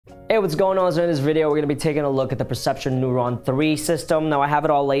Hey, what's going on? So in this video, we're going to be taking a look at the Perception Neuron 3 system. Now I have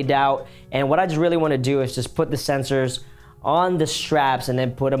it all laid out, and what I just really want to do is just put the sensors on the straps and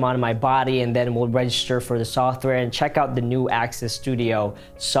then put them on my body, and then we'll register for the software and check out the new Access Studio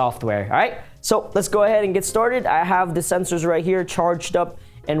software. All right, so let's go ahead and get started. I have the sensors right here charged up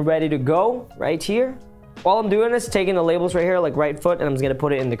and ready to go right here. All I'm doing is taking the labels right here, like right foot, and I'm just gonna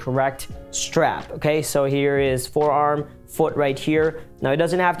put it in the correct strap. Okay, so here is forearm, foot right here. Now it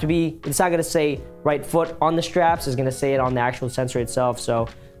doesn't have to be, it's not gonna say right foot on the straps, it's gonna say it on the actual sensor itself, so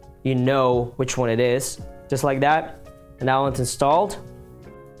you know which one it is, just like that. And now it's installed.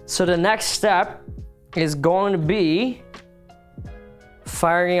 So the next step is going to be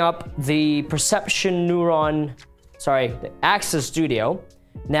firing up the Perception Neuron, the Access Studio.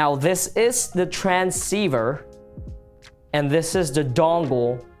 Now this is the transceiver and this is the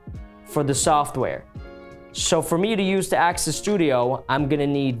dongle for the software. So for me to use the Access Studio, I'm gonna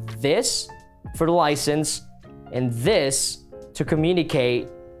need this for the license and this to communicate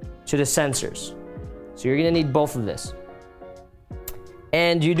to the sensors. So you're gonna need both of this.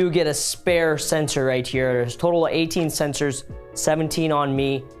 And you do get a spare sensor right here. There's a total of 18 sensors, 17 on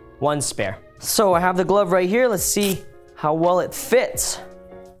me, 1 spare. So I have the glove right here. Let's see how well it fits.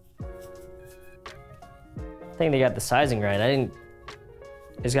 I think they got the sizing right. They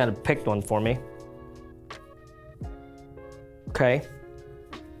just gotta pick one for me. Okay.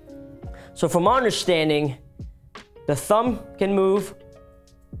 So from my understanding, the thumb can move,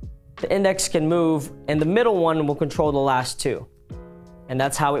 the index can move, and the middle one will control the last two. And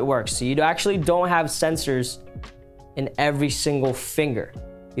that's how it works. So you actually don't have sensors in every single finger.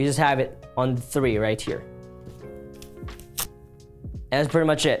 You just have it on the 3 right here. And that's pretty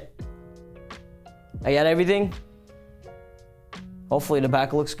much it. I got everything. Hopefully the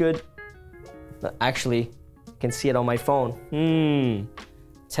back looks good. Actually, I can see it on my phone.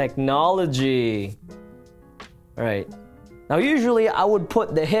 Technology. All right. Now usually I would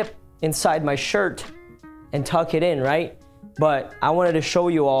put the hip inside my shirt and tuck it in, right? But I wanted to show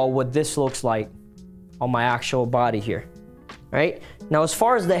you all what this looks like on my actual body here, right? Now, as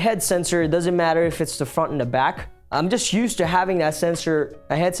far as the head sensor, it doesn't matter if it's the front and the back. I'm just used to having that sensor,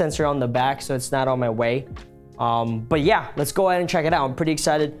 a head sensor on the back, so it's not on my way. But yeah, let's go ahead and check it out. I'm pretty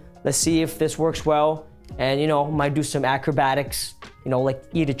excited. Let's see if this works well. And, you know, might do some acrobatics, you know, like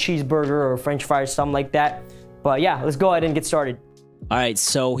eat a cheeseburger or French fries, something like that. But yeah, let's go ahead and get started. All right,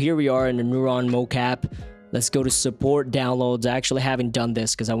 so here we are in the Neuron mocap. Let's go to support downloads. I actually haven't done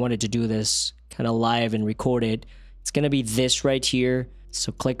this because I wanted to do this kind of live and record it. It's going to be this right here.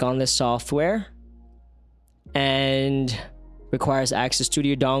 So click on this software and requires Access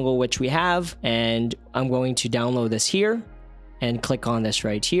Studio dongle, which we have. And I'm going to download this here and click on this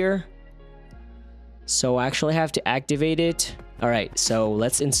right here. So I actually have to activate it. All right, so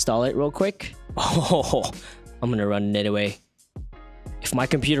let's install it real quick. Oh, I'm going to run it anyway. If my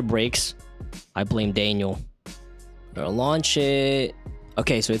computer breaks, I blame Daniel. I'm gonna launch it.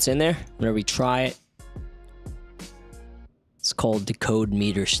 Okay, so it's in there. I'm gonna retry it. It's called Decode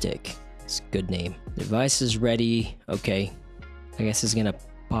Meter Stick. It's a good name. Device is ready. Okay, I guess it's gonna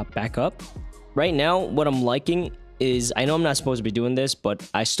pop back up. Right now, what I'm liking is, I know I'm not supposed to be doing this, but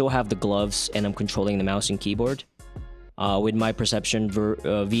I still have the gloves and I'm controlling the mouse and keyboard with my Perception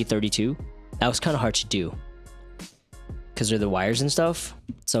V32. That was kind of hard to do because of the wires and stuff.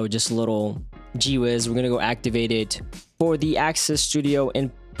 So just a little gee whiz. We're gonna go activate it for the Access Studio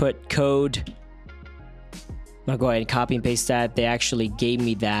input code. I'm gonna go ahead and copy and paste that. They actually gave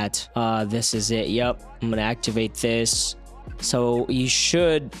me that. This is it. Yep. I'm gonna activate this. So you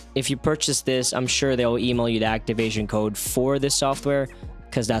should, if you purchase this, I'm sure they'll email you the activation code for this software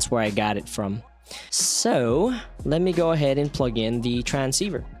because that's where I got it from. So let me go ahead and plug in the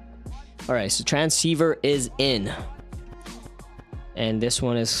transceiver. All right, so transceiver is in. And this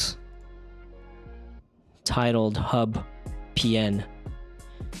one is titled Hub PN.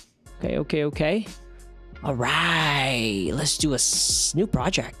 Okay. All right, let's do a new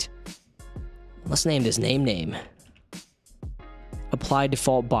project. Let's name this name. Apply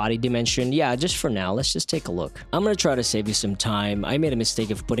default body dimension. Yeah, just for now, let's just take a look. I'm gonna try to save you some time. I made a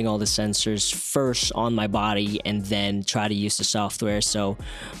mistake of putting all the sensors first on my body and then try to use the software. So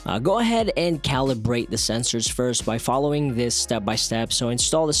go ahead and calibrate the sensors first by following this step by step. So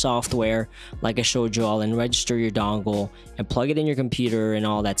install the software like I showed you all and register your dongle and plug it in your computer and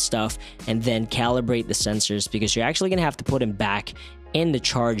all that stuff, and then calibrate the sensors because you're actually gonna have to put them back in the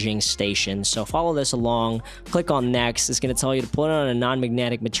charging station. So follow this along, click on next. It's going to tell you to put it on a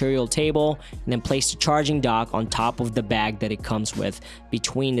non-magnetic material table and then place the charging dock on top of the bag that it comes with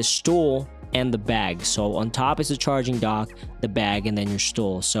between the stool and the bag. So on top is the charging dock, the bag, and then your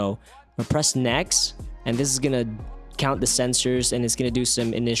stool. So I'm gonna press next, and this is gonna count the sensors, and it's gonna do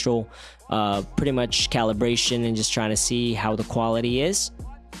some initial pretty much calibration and just trying to see how the quality is.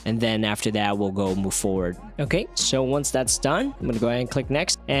 And then after that, we'll go move forward. Okay, so once that's done, I'm gonna go ahead and click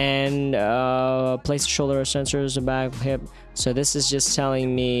next and place the shoulder sensors, the back, hip. So this is just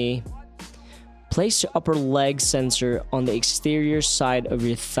telling me place your upper leg sensor on the exterior side of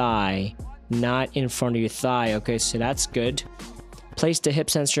your thigh, not in front of your thigh. Okay, so that's good. Place the hip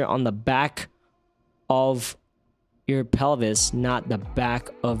sensor on the back of your pelvis, not the back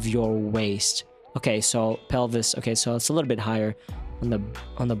of your waist. Okay, so pelvis. Okay, so it's a little bit higher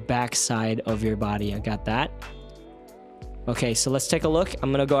on the back side of your body. I got that. Okay, so let's take a look.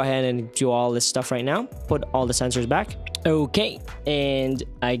 I'm gonna go ahead and do all this stuff right now. Put all the sensors back. Okay, and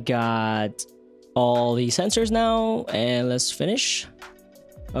I got all the sensors now, and let's finish.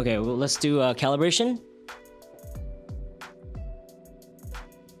 Okay, well, let's do calibration.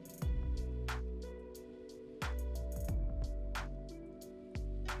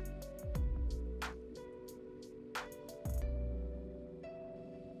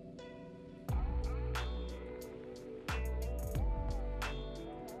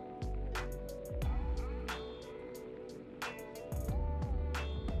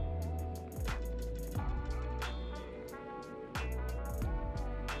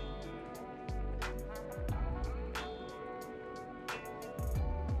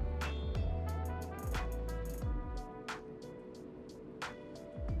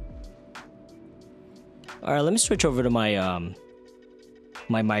 All right, let me switch over to my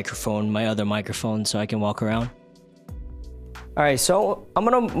my microphone, my other microphone, so I can walk around. All right, so I'm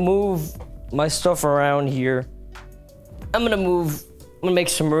gonna move my stuff around here. I'm gonna make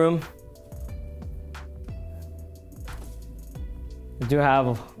some room. I do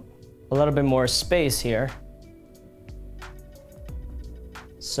have a little bit more space here.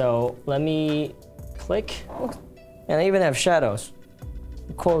 So let me click, and I even have shadows.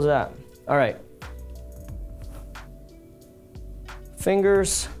 How cool is that? All right.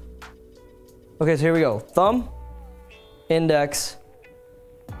 Fingers. Okay, so here we go. Thumb, index,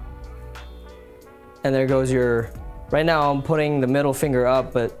 and there goes your, right now I'm putting the middle finger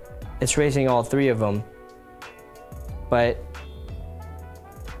up, but it's raising all three of them. But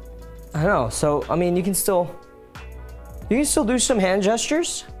I don't know, so I mean you can still do some hand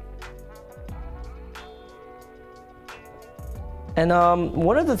gestures. And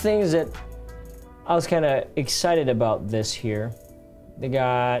one of the things that I was kind of excited about this here, they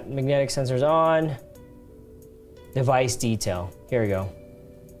got magnetic sensors on, device detail. Here we go.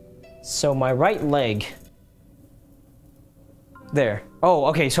 So my right leg, there. Oh,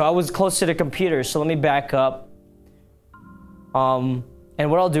 okay, so I was close to the computer, so let me back up. And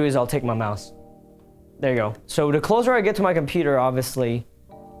what I'll do is I'll take my mouse. There you go. So the closer I get to my computer, obviously,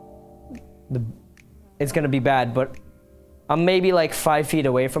 it's gonna be bad, but I'm maybe like 5 feet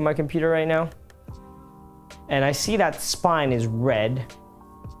away from my computer right now. And I see that spine is red,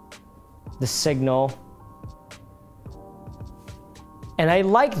 the signal. And I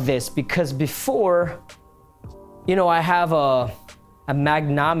like this because before, you know, I have a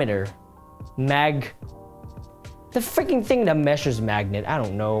magnometer, the freaking thing that measures magnet. I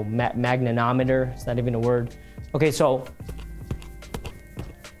don't know, magnetometer, it's not even a word. Okay, so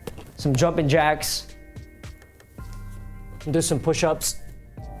some jumping jacks, do some push-ups.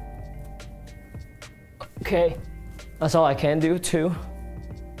 Okay, that's all I can do too.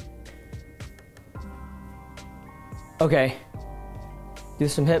 Okay, do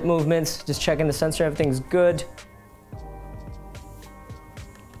some hip movements, just checking the sensor, everything's good.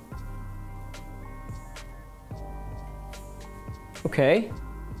 Okay,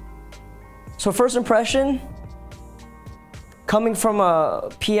 so first impression, coming from a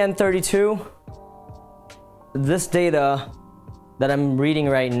PN32, this data that I'm reading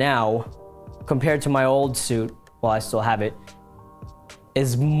right now, compared to my old suit, well, I still have it,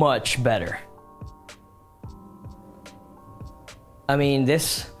 is much better. I mean,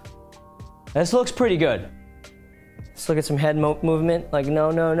 this looks pretty good. Let's look at some head movement, like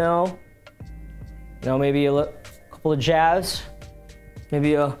no, maybe a couple of jabs,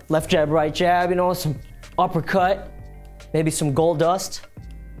 maybe a left jab, right jab, you know, some uppercut, maybe some gold dust.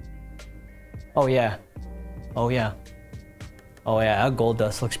 Oh yeah, that gold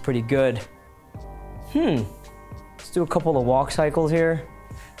dust looks pretty good. Let's do a couple of walk cycles here.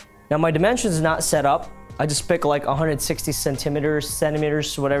 Now my dimensions is not set up. I just pick like 160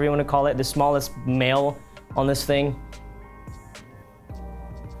 centimeters, whatever you want to call it, the smallest male on this thing.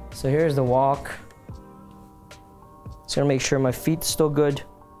 So here's the walk. Just gonna make sure my feet's still good.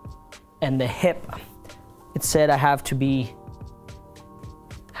 And the hip, it said I has to be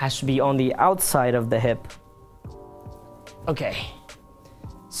on the outside of the hip. Okay,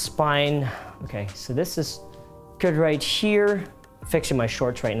 spine. Okay, so this is good right here. Fixing my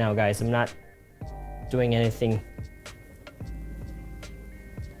shorts right now, guys. I'm not doing anything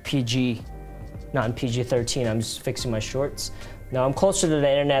PG, not in PG-13. I'm just fixing my shorts. Now I'm closer to the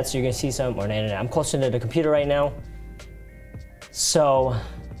internet, so you're gonna see some, or the internet. I'm closer to the computer right now. So,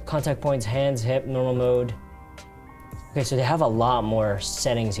 contact points, hands, hip, normal mode. Okay, so they have a lot more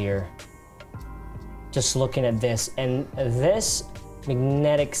settings here. Just looking at this, and this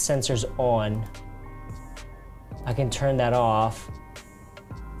magnetic sensor's on. I can turn that off.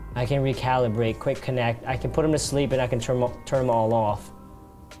 I can recalibrate, quick connect. I can put them to sleep and I can turn them all off.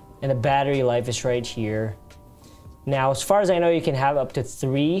 And the battery life is right here. Now, as far as I know, you can have up to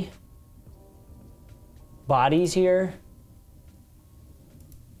 3 bodies here.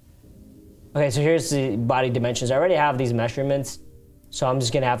 Okay, so here's the body dimensions. I already have these measurements, so I'm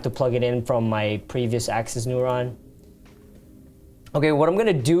just gonna have to plug it in from my previous axis neuron. Okay, what I'm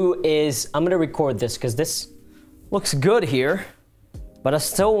gonna do is I'm gonna record this because this looks good here, but I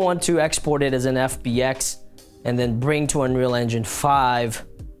still want to export it as an FBX and then bring to Unreal Engine 5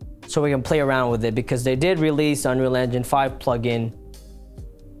 so we can play around with it, because they did release Unreal Engine 5 plugin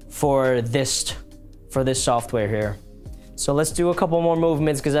for this software here. So let's do a couple more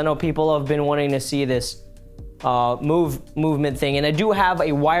movements, because I know people have been wanting to see this movement thing. And I do have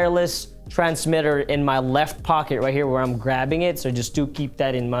a wireless transmitter in my left pocket right here where I'm grabbing it, so just do keep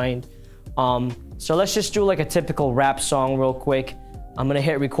that in mind. So let's just do like a typical rap song real quick. I'm gonna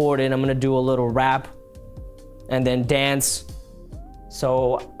hit record and I'm gonna do a little rap and then dance.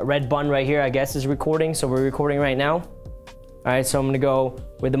 So red button right here, I guess, is recording. So we're recording right now. All right, so I'm gonna go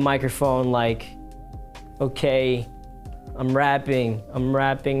with the microphone like, okay, I'm rapping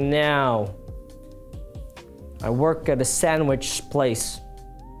now. I work at a sandwich place,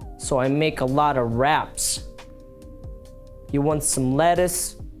 so I make a lot of raps. You want some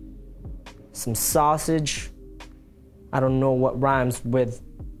lettuce, some sausage? I don't know what rhymes with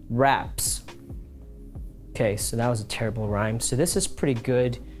raps. Okay, so that was a terrible rhyme. So this is pretty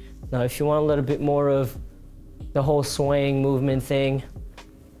good. Now, if you want a little bit more of the whole swaying movement thing,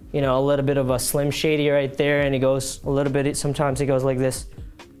 you know, a little bit of a Slim Shady right there, and he goes a little bit, sometimes he goes like this,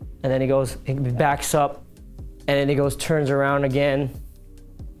 and then he backs up, and then he goes, turns around again,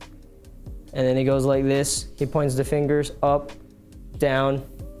 and then he goes like this. He points the fingers up, down,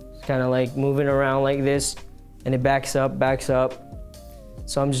 kind of like moving around like this, and it backs up, backs up.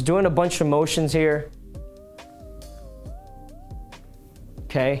 So I'm just doing a bunch of motions here.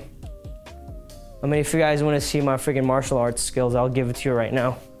 Okay. I mean, if you guys want to see my freaking martial arts skills, I'll give it to you right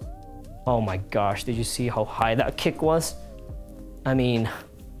now. Oh my gosh, did you see how high that kick was? I mean,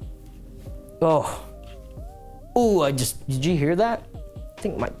 oh. Ooh, did you hear that? I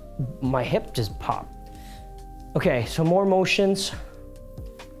think my hip just popped. Okay, so more motions.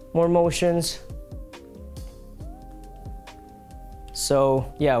 More motions.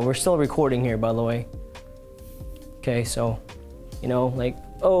 So, yeah, we're still recording here, by the way. Okay, so, you know, like,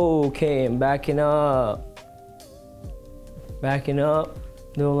 oh, okay, I'm backing up. Backing up.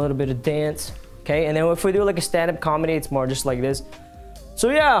 Do a little bit of dance. Okay, and then if we do like a stand-up comedy, it's more just like this. So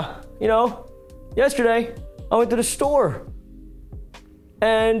yeah, you know, yesterday I went to the store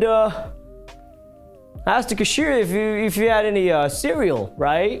and I asked the cashier if you had any cereal,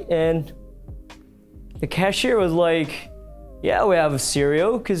 right? And the cashier was like, yeah, we have a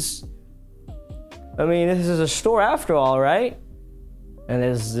cereal, because I mean, this is a store after all, right? And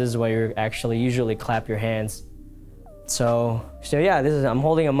this is why you actually usually clap your hands. So yeah, I'm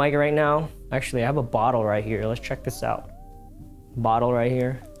holding a mic right now. Actually, I have a bottle right here. Let's check this out. Bottle right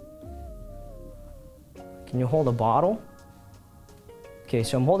here. Can you hold a bottle? Okay,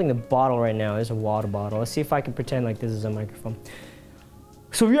 so I'm holding the bottle right now. It's a water bottle. Let's see if I can pretend like this is a microphone.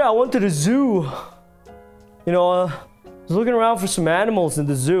 So yeah, I went to the zoo. You know, I was looking around for some animals in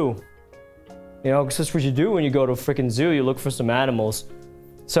the zoo. You know, because that's what you do when you go to a freaking zoo. You look for some animals.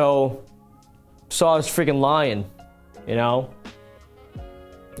 So, saw this freaking lion. You know,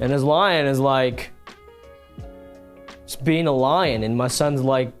 and this lion is like just being a lion, and my son's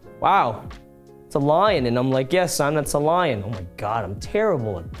like, wow, it's a lion. And I'm like, yes, son, that's a lion. Oh my god, I'm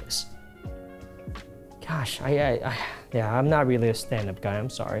terrible at this. Gosh, yeah, I'm not really a stand-up guy, I'm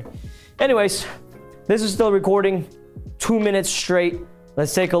sorry. Anyways, this is still recording 2 minutes straight.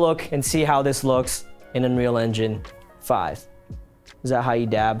 Let's take a look and see how this looks in Unreal Engine 5. Is that how you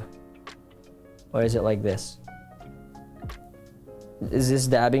dab? Or is it like this? Is this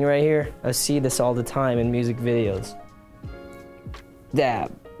dabbing right here? I see this all the time in music videos.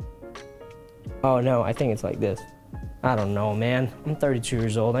 Dab. Oh no, I think it's like this. I don't know, man. I'm 32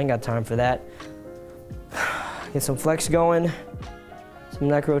 years old. I ain't got time for that. Get some flex going. Some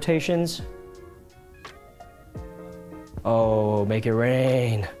neck rotations. Oh, make it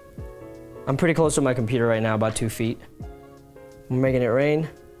rain. I'm pretty close to my computer right now, about 2 feet. I'm making it rain.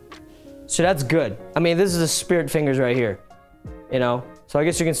 So that's good. I mean, this is the spirit fingers right here. You know? So I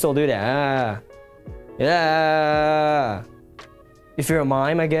guess you can still do that. Ah. Yeah. If you're a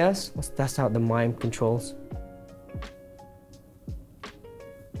mime, I guess. That's how the mime controls.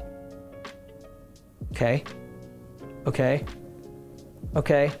 Okay. Okay.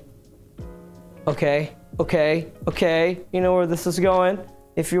 Okay. Okay. Okay. Okay. You know where this is going?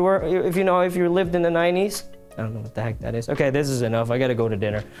 If you lived in the 90s. I don't know what the heck that is. Okay, this is enough. I gotta go to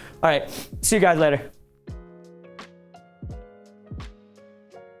dinner. All right. See you guys later.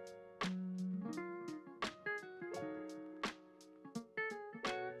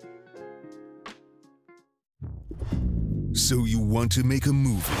 So you want to make a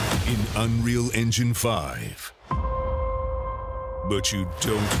movie in Unreal Engine 5, but you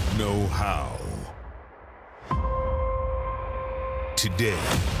don't know how. Today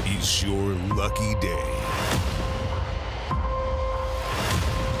is your lucky day.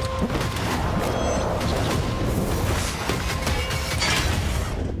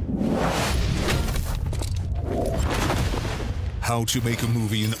 How to Make a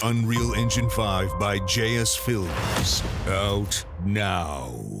Movie in Unreal Engine 5 by JS Films. Out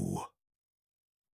now.